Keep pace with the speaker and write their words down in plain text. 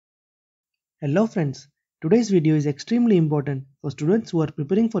Hello friends, today's video is extremely important for students who are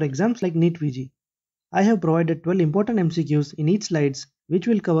preparing for exams like NEET PG. I have provided 12 important MCQs in each slides which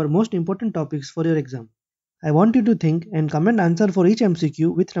will cover most important topics for your exam. I want you to think and comment answer for each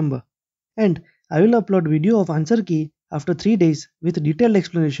MCQ with number. And I will upload video of answer key after 3 days with detailed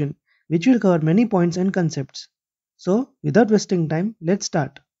explanation which will cover many points and concepts. So without wasting time, let's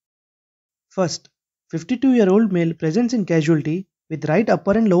start. First, 52-year-old male presents in casualty with right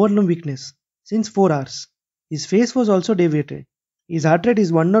upper and lower limb weakness since 4 hours. His face was also deviated. His heart rate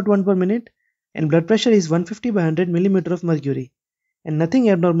is 101 per minute and blood pressure is 150 by 100 mm of mercury and nothing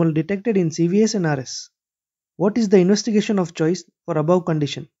abnormal detected in CVS and RS. What is the investigation of choice for above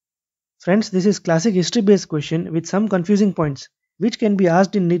condition? Friends, this is classic history based question with some confusing points which can be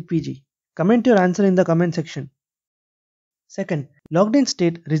asked in NEET PG. Comment your answer in the comment section. Second, locked in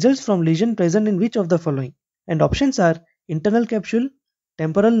state results from lesion present in which of the following? And options are internal capsule,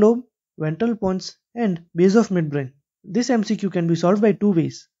 temporal lobe, ventral pons and base of midbrain. This MCQ can be solved by two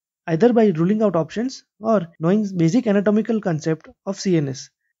ways, either by ruling out options or knowing basic anatomical concept of CNS.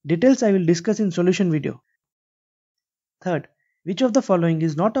 Details I will discuss in solution video. Third, which of the following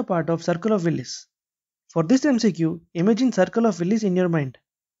is not a part of circle of Willis? For this MCQ, imagine circle of Willis in your mind.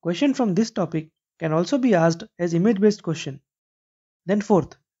 Question from this topic can also be asked as image-based question. Then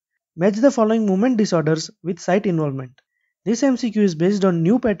fourth, match the following movement disorders with sight involvement. This MCQ is based on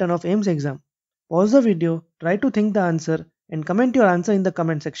new pattern of AIIMS exam. Pause the video, try to think the answer and comment your answer in the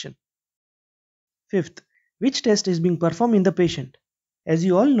comment section. Fifth, which test is being performed in the patient? As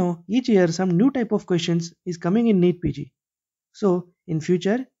you all know, each year some new type of questions is coming in NEET PG. So, in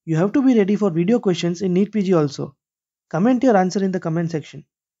future, you have to be ready for video questions in NEET PG also. Comment your answer in the comment section.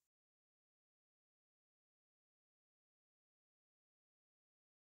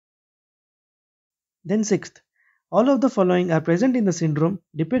 Then sixth, all of the following are present in the syndrome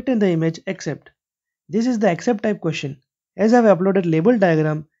depicted in the image except. This is the except type question. As I have uploaded label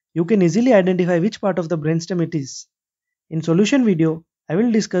diagram, you can easily identify which part of the brainstem it is. In solution video, I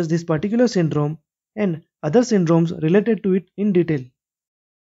will discuss this particular syndrome and other syndromes related to it in detail.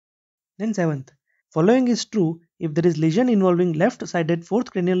 Then seventh, following is true if there is lesion involving left-sided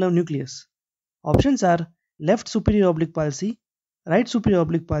fourth cranial nerve nucleus. Options are left superior oblique palsy, right superior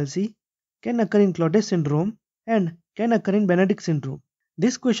oblique palsy, can occur in Claude syndrome and can occur in Benedict syndrome.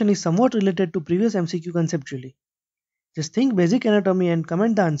 This question is somewhat related to previous MCQ conceptually. Just think basic anatomy and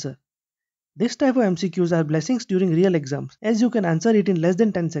comment the answer. This type of MCQs are blessings during real exams as you can answer it in less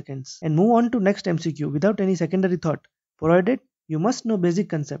than 10 seconds and move on to next MCQ without any secondary thought, provided you must know basic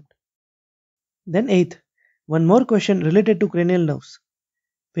concept. Then 8th, one more question related to cranial nerves.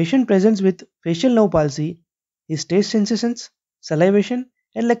 Patient presents with facial nerve palsy, his taste sensations, salivation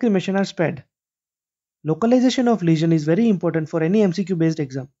and lacrimation are spared. Localization of lesion is very important for any MCQ based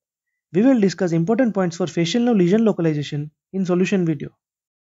exam. We will discuss important points for facial nerve lesion localization in solution video.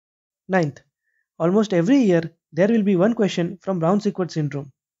 9th, almost every year there will be one question from Brown-Sequard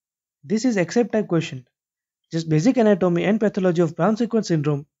syndrome. This is except type question. Just basic anatomy and pathology of Brown-Sequard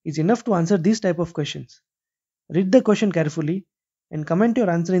syndrome is enough to answer these type of questions. Read the question carefully and comment your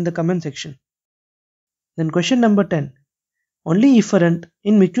answer in the comment section. Then question number 10. Only efferent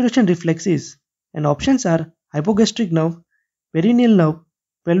in micturition reflex is, and options are hypogastric nerve, perineal nerve,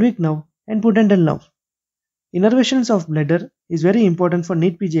 pelvic nerve and pudendal nerve. Innervations of bladder is very important for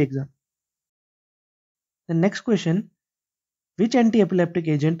NEET PG exam. The next question, which anti-epileptic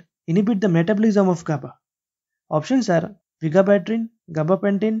agent inhibit the metabolism of GABA? Options are vigabatrin,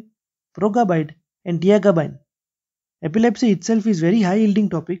 gabapentin, prograbide and tiagabine. Epilepsy itself is very high yielding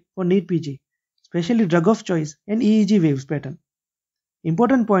topic for NEET PG, especially drug of choice and EEG waves pattern.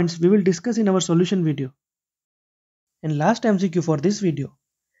 Important points we will discuss in our solution video. And last MCQ for this video,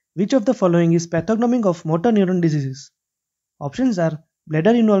 which of the following is pathognomic of motor neuron diseases? Options are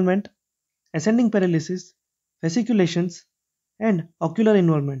bladder involvement, ascending paralysis, fasciculations and ocular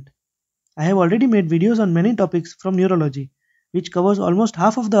involvement. I have already made videos on many topics from neurology which covers almost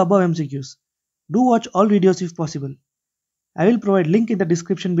half of the above MCQs. Do watch all videos if possible. I will provide link in the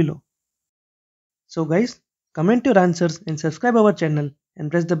description below. So guys, comment your answers and subscribe our channel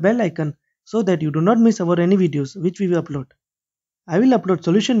and press the bell icon so that you do not miss our any videos which we will upload. I will upload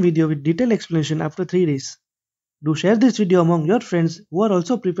solution video with detailed explanation after 3 days. Do share this video among your friends who are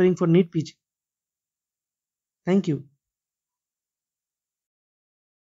also preparing for NEET PG. Thank you.